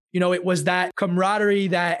sport. It was that camaraderie,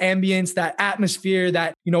 that ambience, that atmosphere,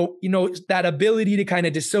 that, that ability to kind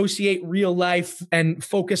of dissociate real life and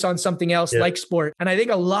focus on something else like sport. And I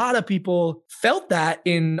think a lot of people felt that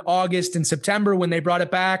in August and September when they brought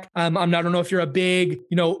it back. I don't know if you're a big,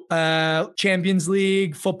 Champions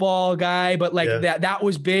League football guy, but that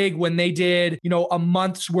was big when they did, a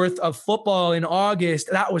month's worth of football in August.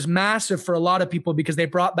 That was massive for a lot of people because they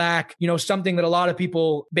brought back, something that a lot of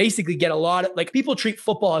people basically get a lot of, like, people treat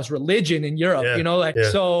football as religion in Europe,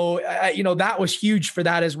 so, that was huge for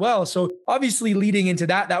that as well. So obviously leading into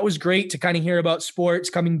that was great to kind of hear about sports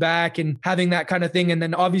coming back and having that kind of thing. And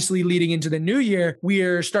then obviously leading into the new year,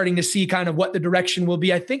 we're starting to see kind of what the direction will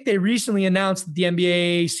be. I think they recently announced that the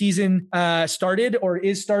NBA season started or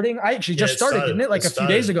is starting. I actually just started, didn't it? Like a few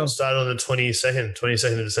days ago. It started on the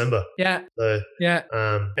 22nd of December. Yeah. So, yeah.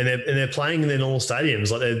 And they're playing in their normal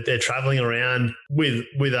stadiums. Like they're traveling around with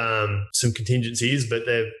some contingencies, but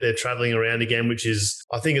they're traveling around again, which is,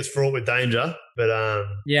 I think it's fraught with danger. But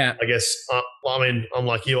I guess, I'm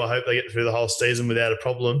like you. I hope they get through the whole season without a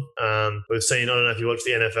problem. We've seen, I don't know if you watch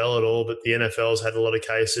the NFL at all, but the NFL's had a lot of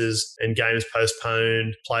cases and games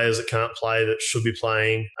postponed, players that can't play that should be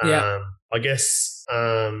playing. I guess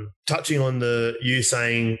touching on you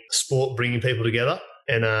saying sport bringing people together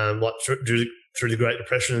and through the Great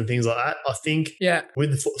Depression and things like that. I think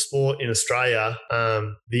with the sport in Australia,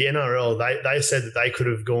 the NRL, they said that they could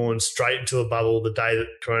have gone straight into a bubble the day that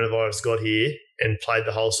coronavirus got here and played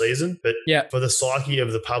the whole season. But for the psyche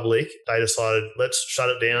of the public, they decided, let's shut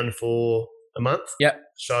it down for a month,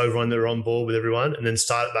 show everyone that we're on board with everyone, and then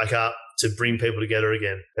start it back up to bring people together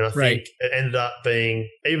again. And I think it ended up being,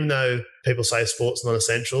 even though people say sport's not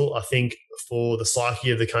essential, I think for the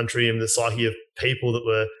psyche of the country and the psyche of people that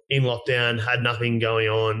were in lockdown, had nothing going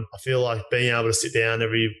on, I feel like being able to sit down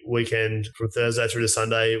every weekend from Thursday through to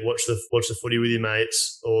Sunday, watch the footy with your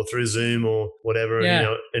mates or through Zoom or whatever,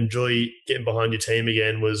 and enjoy getting behind your team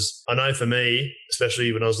again was, I know for me,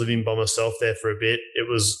 especially when I was living by myself there for a bit, it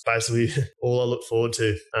was basically all I looked forward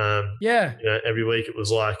to. Every week it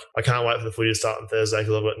was like, I can't wait for the footy to start on Thursday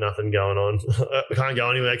because I've got nothing going on. I can't go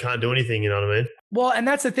anywhere, I can't do anything, you know what I mean? Well, and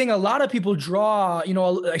that's the thing. A lot of people draw,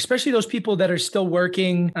 especially those people that are still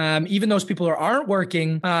working, even those people who aren't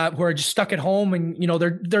working, who are just stuck at home and,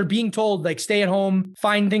 they're being told, like, stay at home,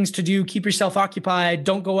 find things to do, keep yourself occupied,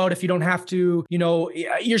 don't go out if you don't have to,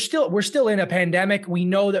 we're still in a pandemic. We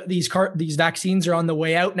know that these vaccines are on the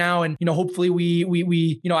way out now. And, hopefully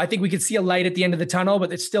we I think we could see a light at the end of the tunnel,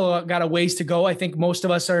 but it's still got a ways to go. I think most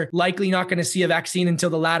of us are likely not going to see a vaccine until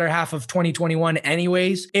the latter half of 2021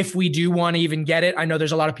 anyways, if we do want to even get it. I know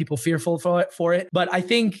there's a lot of people fearful for it, but I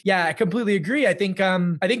think, I completely agree. I think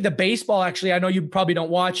the baseball, actually, I know you probably don't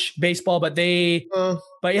watch baseball, but go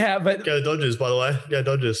Dodgers, by the way. Go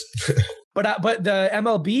Dodgers. But the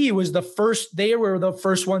MLB was the first. They were the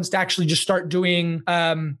first ones to actually just start doing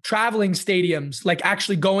traveling stadiums, like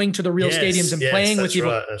actually going to the real stadiums and playing with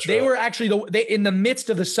people. They were actually in the midst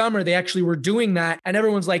of the summer. They actually were doing that, and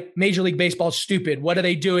everyone's like, Major League Baseball's stupid. What are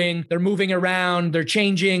they doing? They're moving around. They're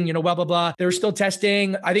changing. Blah blah blah. They were still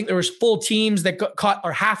testing. I think there was full teams that got caught,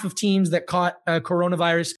 or half of teams that caught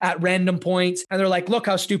coronavirus at random points, and they're like, look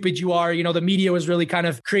how stupid you are. The media was really kind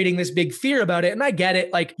of creating this big fear about it, and I get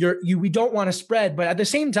it. Like we don't want to spread, but at the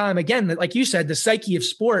same time, again, like you said, the psyche of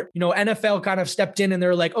sport. NFL kind of stepped in, and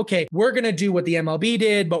they're like, okay, we're gonna do what the MLB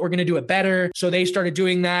did, but we're gonna do it better. So they started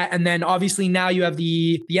doing that, and then obviously now you have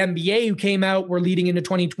the NBA who came out. We're leading into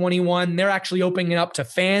 2021. They're actually opening it up to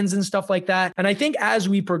fans and stuff like that. And I think as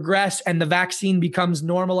we progress and the vaccine becomes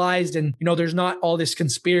normalized, and there's not all this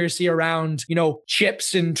conspiracy around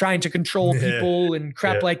chips and trying to control people and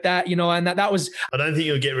crap like that. And that was. I don't think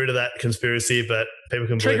you'll get rid of that conspiracy, but people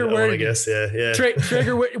can believe that one, I guess. Yeah.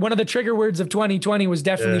 Trigger one of the trigger words of 2020 was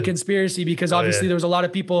definitely conspiracy, because obviously there was a lot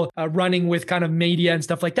of people running with kind of media and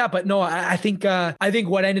stuff like that. But no, I think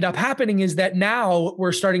what ended up happening is that now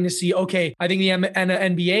we're starting to see, okay, I think the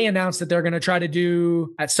NBA announced that they're going to try to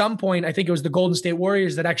do at some point, I think it was the Golden State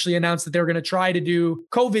Warriors that actually announced that they were going to try to do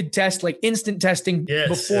COVID test, like instant testing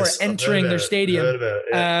before entering their stadium.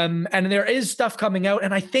 And there is stuff coming out.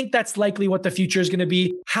 And I think that's likely what the future is going to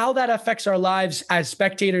be. How that affects our lives as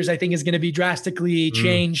spectators, I think, is going to be drastically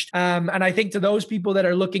changed. And I think to those people that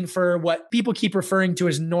are looking for what people keep referring to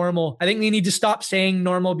as normal, I think they need to stop saying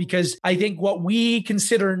normal, because I think what we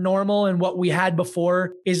consider normal and what we had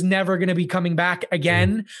before is never going to be coming back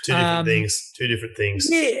again. Two different things.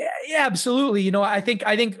 Yeah, absolutely. I think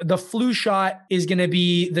the flu shot is going to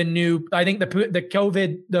be the new. I think the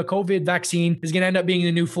COVID vaccine is going to end up being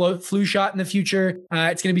the new flu shot in the future.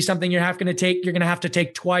 It's going to be something you're going to have to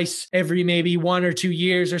take twice every maybe 1 or 2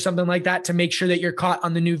 years or something like that, to make sure that you're caught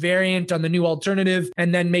on the new variant, on the new alternative,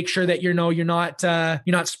 and then make sure that you're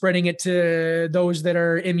not spreading it to those that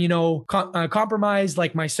are compromised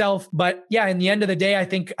like myself. But yeah, in the end of the day, I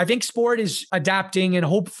think sport is adapting, and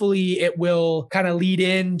hopefully it will kind of lead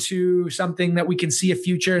into something that we can see a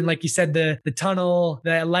future. And like you said, the tunnel,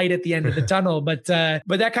 the light at the end of the tunnel. But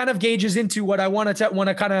that kind of gauges into what I want to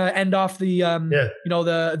kind of end off the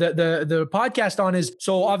the podcast on is.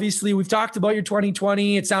 So obviously we've talked about your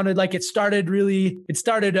 2020. It sounded like it started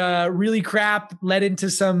really crap, led into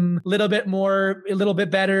some a little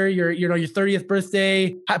bit better. Your 30th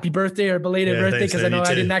birthday, happy birthday or belated birthday, because I know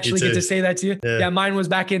I didn't actually get to say that to you. Yeah, mine was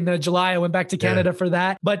back in July. I went back to Canada for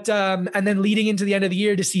that. But and then leading into the end of the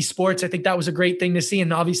year to see sports, I think that was a great thing to see.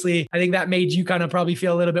 And obviously, I think that made you kind of probably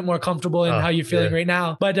feel a little bit more comfortable in how you're feeling right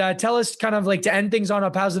now. But tell us, kind of like, to end things on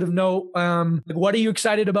a positive note, like, what are you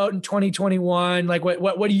excited about in 2021? Like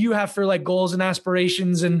what do you have for like goals and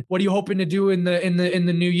aspirations, and what are you hoping to do in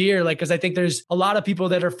the new year? Like, because I think there's a lot of people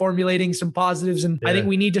that are formulating some positives, and I think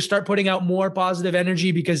we need to start putting out more positive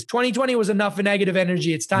energy, because 2020 was enough of negative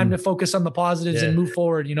energy. It's time to focus on the positives and move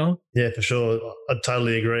forward, Yeah, for sure. I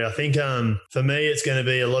totally agree. I think for me, it's going to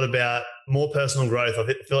be a lot about more personal growth. I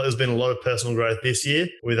feel like there's been a lot of personal growth this year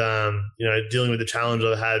with, dealing with the challenge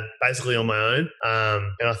I've had basically on my own.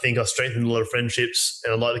 And I think I've strengthened a lot of friendships,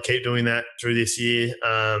 and I'd like to keep doing that through this year.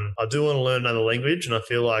 I do want to learn another language, and I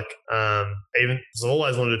feel like even I've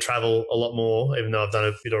always wanted to travel a lot more, even though I've done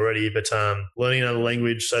a bit already, but learning another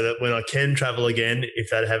language so that when I can travel again, if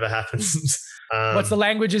that ever happens. What's the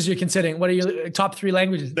languages you're considering? What are your top 3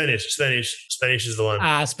 languages? Spanish is the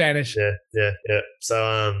one. Spanish. Yeah.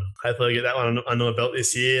 So hopefully I get that one under my belt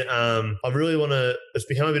this year. I really want to, it's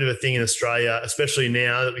become a bit of a thing in Australia, especially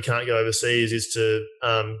now that we can't go overseas, is to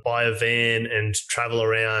buy a van and travel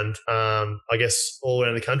around, I guess, all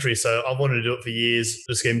around the country. So I've wanted to do it for years,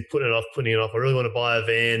 just keep putting it off. I really want to buy a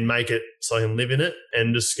van, make it so I can live in it,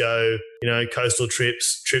 and just go, coastal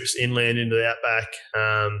trips inland into the outback,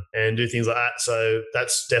 and do things like that. So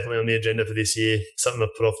that's definitely on the agenda for this year, something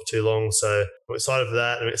I've put off for too long. So I'm excited for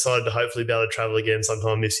that. I'm excited to hopefully be able to travel again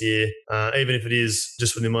sometime this year, even if it is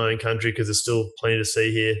just within my own country, because there's still plenty to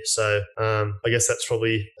see here. So I guess that's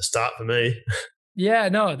probably a start for me. Yeah,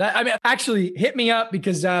 no, actually hit me up,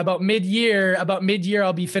 because about mid-year,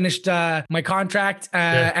 I'll be finished my contract,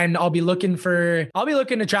 and I'll be looking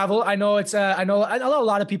to travel. I know I know a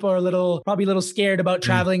lot of people are probably a little scared about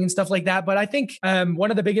traveling and stuff like that. But I think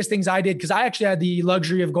one of the biggest things I did, because I actually had the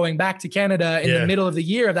luxury of going back to Canada in the middle of the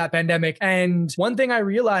year of that pandemic. And one thing I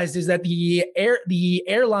realized is that the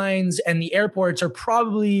airlines and the airports are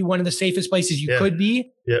probably one of the safest places you could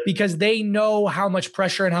be. Yep. Because they know how much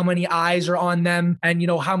pressure and how many eyes are on them. them, and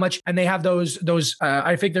how much, and they have those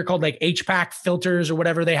I think they're called like HPAC filters or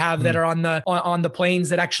whatever they have that are on the planes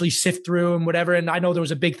that actually sift through and whatever. And I know there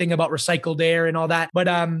was a big thing about recycled air and all that, but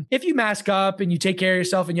if you mask up and you take care of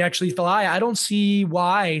yourself and you actually fly, I don't see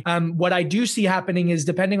why. What I do see happening is,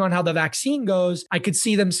 depending on how the vaccine goes, I could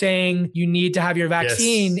see them saying you need to have your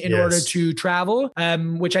vaccine in order to travel,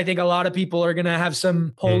 which I think a lot of people are going to have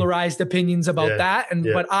some polarized opinions about that.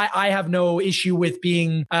 But I have no issue with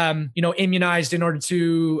being, immunized in order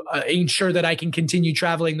to ensure that I can continue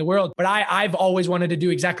traveling the world. But I've always wanted to do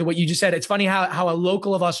exactly what you just said. It's funny how a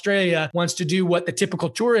local of Australia wants to do what the typical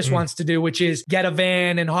tourist wants to do, which is get a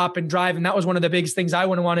van and hop and drive. And that was one of the biggest things I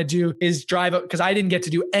want to do, is drive up, because I didn't get to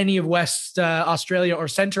do any of West Australia or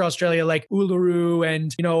Central Australia, like Uluru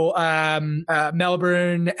and,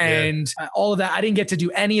 Melbourne and all of that. I didn't get to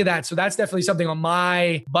do any of that. So that's definitely something on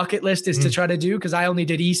my bucket list is to try to do, because I only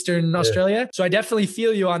did Eastern Australia. So I definitely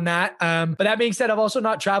feel you on that. But that being said, I've also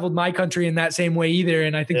not traveled my country in that same way either.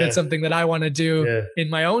 And I think that's something that I want to do in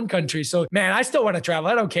my own country. So man, I still want to travel.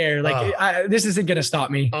 I don't care. This isn't going to stop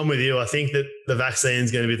me. I'm with you. I think that the vaccine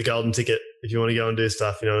is going to be the golden ticket if you want to go and do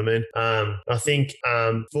stuff, you know what I mean? I think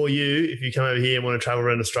for you, if you come over here and want to travel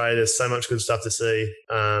around Australia, there's so much good stuff to see.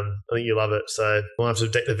 I think you love it. So we'll have to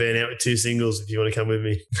deck the van out with 2 singles if you want to come with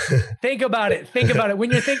me. Think about it.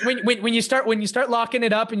 When you start locking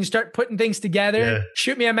it up and you start putting things together,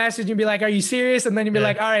 shoot me a message and be like, "Are you serious?" And then you'll be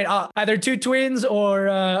like, "All right, either 2 twins or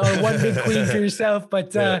one big queen for yourself."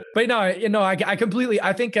 But no, I completely.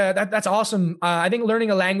 I think that's awesome. I think learning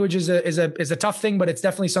a language is a tough thing, but it's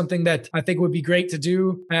definitely something that I think would be great to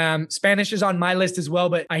do. Spanish is on my list as well,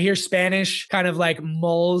 but I hear Spanish kind of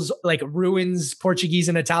ruins Portuguese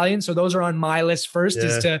and Italian. So those are on my list first,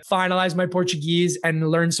 is to finalize my Portuguese and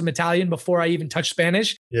learn some Italian before I even touch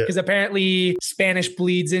Spanish. Because apparently Spanish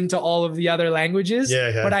bleeds into all of the other languages.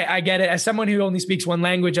 But I get it. As someone who only speaks one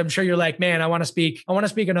language, I'm sure you're like, man, I want to speak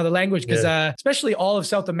another language, because especially all of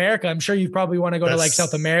South America, I'm sure you probably want to go to like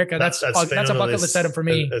South America. That's a bucket list item for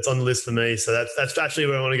me. It's on the list for me. So that's actually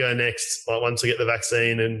where I want to go next. Once I get the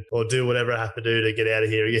vaccine or do whatever I have to do to get out of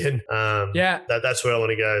here again. That's where I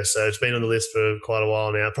want to go. So it's been on the list for quite a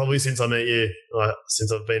while now. Probably since I met you,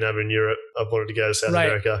 since I've been over in Europe, I've wanted to go to South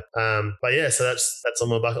America. So that's on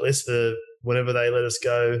my bucket list for whenever they let us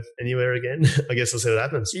go anywhere again. I guess we'll see what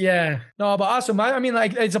happens. Yeah. No, but awesome. I mean,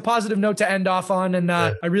 like, it's a positive note to end off on. And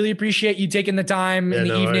I really appreciate you taking the time in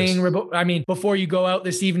the evening. Worries. I mean, before you go out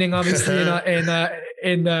this evening, obviously,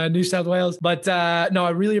 in New South Wales. But no, I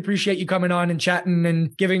really appreciate you coming on and chatting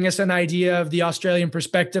and giving us an idea of the Australian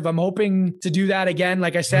perspective. I'm hoping to do that again.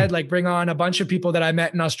 Like I said, like bring on a bunch of people that I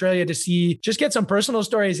met in Australia to just get some personal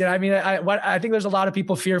stories. And I mean, I think there's a lot of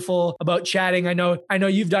people fearful about chatting. I know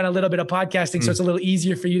you've done a little bit of podcasting, so it's a little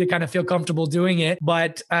easier for you to kind of feel comfortable doing it.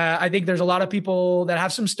 But I think there's a lot of people that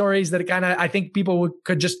have some stories that I think people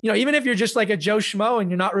could just, even if you're just like a Joe Schmo and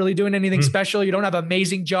you're not really doing anything special, you don't have an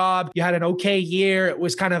amazing job, you had an okay year, it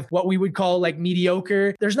was kind of what we would call like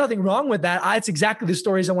mediocre. There's nothing wrong with that. It's exactly the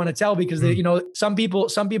stories I want to tell, because some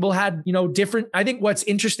people had, different. I think what's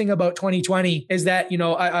interesting about 2020 is that,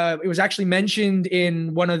 it was actually mentioned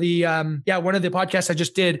in one of the podcasts I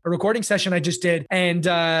just did, a recording session I just did. And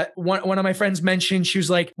one of my friends mentioned, she was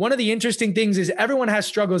like, one of the interesting things is everyone has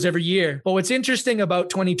struggles every year. But what's interesting about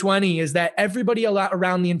 2020 is that everybody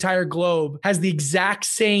around the entire globe has the exact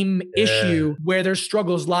same issue where their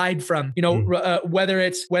struggles lied from, whether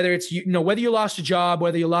it's, whether you lost a job,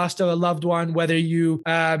 whether you lost a loved one, whether you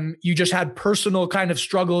just had personal kind of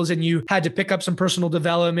struggles and you had to pick up some personal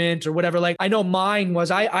development or whatever. Like, I know mine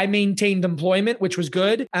was, I maintained employment, which was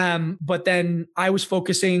good. But then I was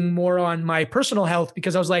focusing more on my personal health,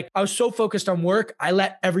 because I was so focused on work, I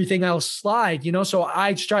let everything else slide, so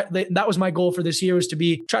that was my goal for this year, was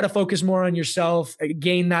to try to focus more on yourself,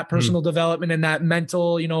 gain that personal development and that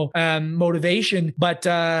mental, motivation. But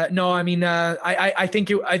no, I mean, I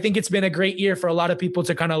think it's been a great year for a lot of people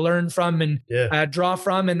to kind of learn from and draw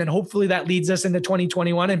from. And then hopefully that leads us into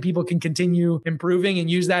 2021 and people can continue improving and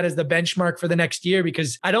use that as the benchmark for the next year,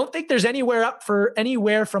 because I don't think there's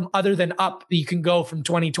anywhere from other than up that you can go from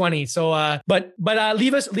 2020. So, but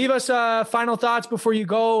leave us final thoughts before you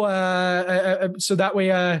go. So that way,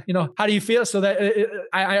 how do you feel? So that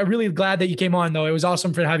I'm really glad that you came on, though. It was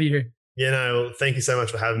awesome to have you here. Yeah, no, well, thank you so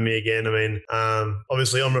much for having me again. I mean,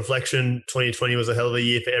 obviously on reflection, 2020 was a hell of a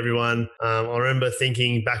year for everyone. I remember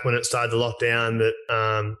thinking back when it started to lock down that,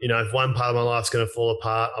 if one part of my life's going to fall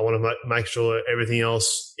apart, I want to make sure everything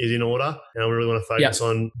else is in order. And I really want to focus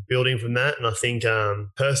on building from that. And I think,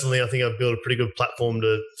 personally, I've built a pretty good platform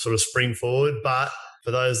to sort of spring forward. But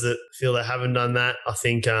for those that feel they haven't done that, I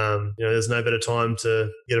think, there's no better time to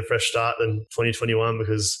get a fresh start than 2021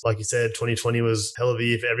 because, like you said, 2020 was a hell of a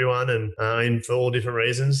year for everyone and for all different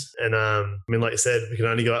reasons. And like you said, we can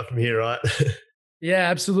only go up from here, right?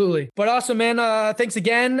 Yeah, absolutely. But awesome, man. Thanks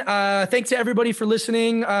again. Thanks to everybody for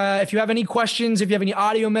listening. If you have any questions, if you have any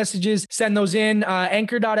audio messages, send those in.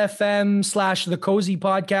 Anchor.fm/The Cozy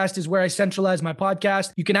Podcast is where I centralize my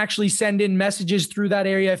podcast. You can actually send in messages through that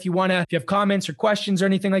area if you have comments or questions or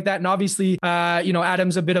anything like that. And obviously,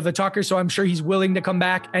 Adam's a bit of a talker, so I'm sure he's willing to come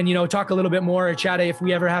back and, talk a little bit more or chat if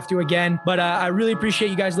we ever have to again. But I really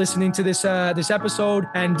appreciate you guys listening to this episode,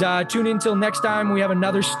 and tune in till next time. We have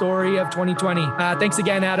another story of 2020. Thanks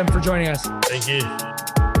again, Adam, for joining us. Thank you.